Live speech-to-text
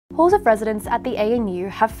Halls of residence at the ANU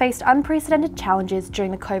have faced unprecedented challenges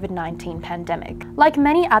during the COVID-19 pandemic. Like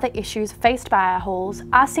many other issues faced by our halls,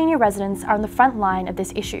 our senior residents are on the front line of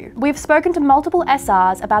this issue. We've spoken to multiple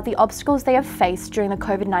SRs about the obstacles they have faced during the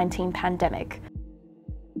COVID-19 pandemic.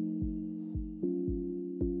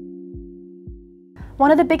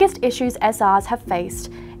 One of the biggest issues SRs have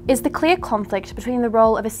faced is the clear conflict between the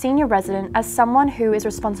role of a senior resident as someone who is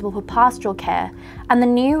responsible for pastoral care and the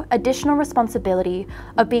new additional responsibility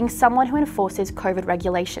of being someone who enforces COVID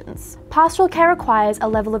regulations. Pastoral care requires a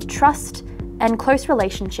level of trust and close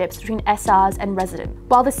relationships between SRs and resident,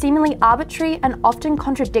 while the seemingly arbitrary and often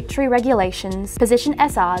contradictory regulations position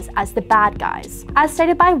SRs as the bad guys. As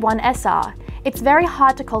stated by one SR, it's very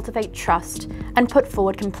hard to cultivate trust and put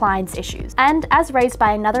forward compliance issues. And as raised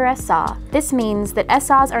by another SR, this means that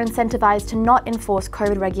SRs are incentivized to not enforce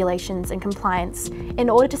COVID regulations and compliance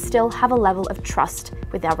in order to still have a level of trust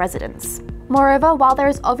with our residents. Moreover, while there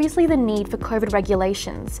is obviously the need for COVID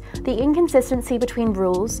regulations, the inconsistency between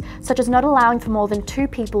rules, such as not allowing for more than 2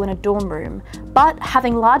 people in a dorm room, but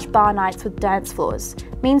having large bar nights with dance floors,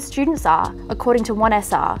 means students are, according to one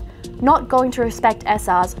SR, not going to respect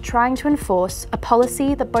SRs trying to enforce a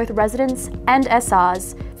policy that both residents and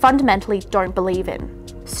SRs fundamentally don't believe in.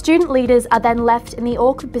 Student leaders are then left in the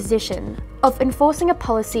awkward position of enforcing a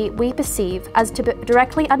policy we perceive as to be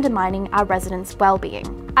directly undermining our residents'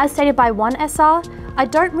 well-being. As stated by one SR, I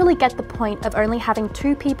don't really get the point of only having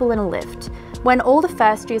 2 people in a lift when all the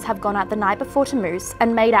first years have gone out the night before to Moose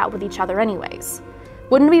and made out with each other anyways.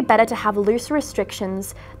 Wouldn't it be better to have looser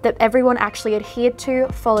restrictions that everyone actually adhered to,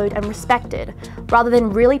 followed and respected, rather than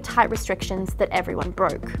really tight restrictions that everyone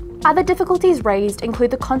broke? Other difficulties raised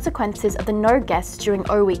include the consequences of the no guests during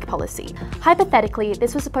O-Week policy. Hypothetically,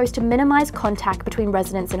 this was supposed to minimise contact between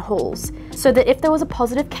residents and halls, so that if there was a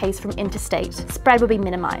positive case from interstate, spread would be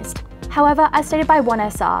minimised. However, as stated by one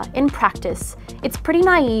SR, in practice, it's pretty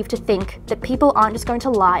naive to think that people aren't just going to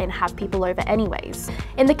lie and have people over anyways.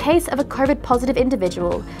 In the case of a COVID-positive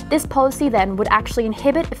individual, this policy then would actually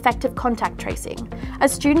inhibit effective contact tracing,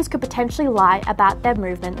 as students could potentially lie about their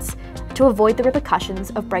movements to avoid the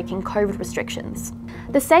repercussions of breaking COVID restrictions.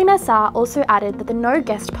 The same SR also added that the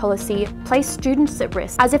no-guest policy placed students at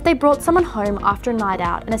risk, as if they brought someone home after a night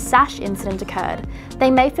out and a sash incident occurred,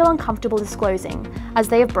 they may feel uncomfortable disclosing, as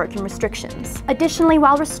they have broken restrictions. Additionally,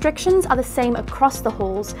 while restrictions are the same across the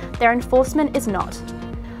halls, their enforcement is not.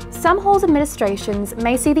 Some halls administrations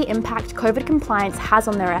may see the impact COVID compliance has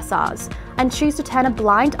on their SRs and choose to turn a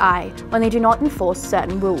blind eye when they do not enforce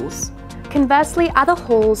certain rules. Conversely, other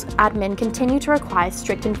halls admin continue to require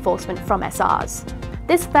strict enforcement from SRs.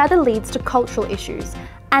 This further leads to cultural issues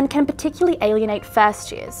and can particularly alienate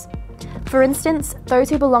first years. For instance, those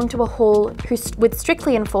who belong to a hall with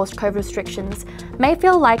strictly enforced COVID restrictions may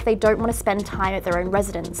feel like they don't want to spend time at their own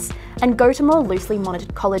residence and go to more loosely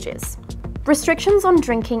monitored colleges. Restrictions on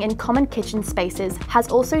drinking in common kitchen spaces has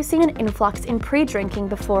also seen an influx in pre-drinking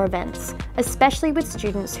before events, especially with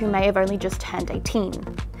students who may have only just turned 18.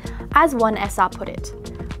 As one SR put it,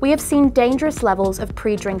 "We have seen dangerous levels of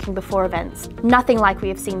pre-drinking before events, nothing like we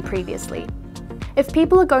have seen previously. If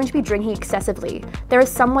people are going to be drinking excessively, there is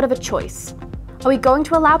somewhat of a choice. Are we going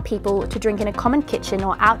to allow people to drink in a common kitchen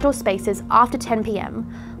or outdoor spaces after 10 PM,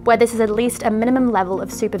 where this is at least a minimum level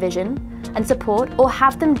of supervision and support, or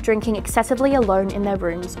have them drinking excessively alone in their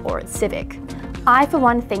rooms or at Civic? I, for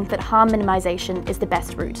one, think that harm minimisation is the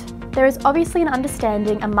best route." There is obviously an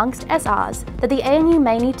understanding amongst SRs that the ANU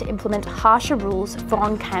may need to implement harsher rules for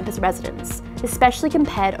on-campus residents, especially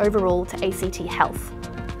compared overall to ACT Health.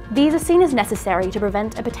 These are seen as necessary to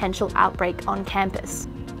prevent a potential outbreak on campus.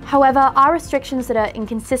 However, are restrictions that are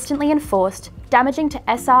inconsistently enforced, damaging to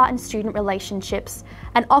SR and student relationships,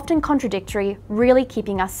 and often contradictory, really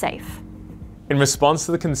keeping us safe? In response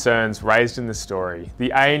to the concerns raised in the story,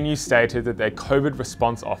 the ANU stated that their COVID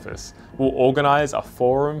response office will organise a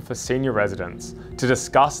forum for senior residents to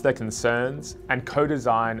discuss their concerns and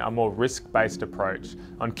co-design a more risk-based approach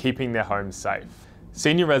on keeping their homes safe.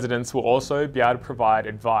 Senior residents will also be able to provide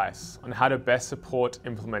advice on how to best support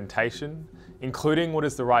implementation, including what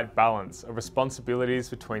is the right balance of responsibilities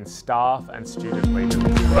between staff and student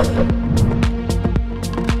leaders.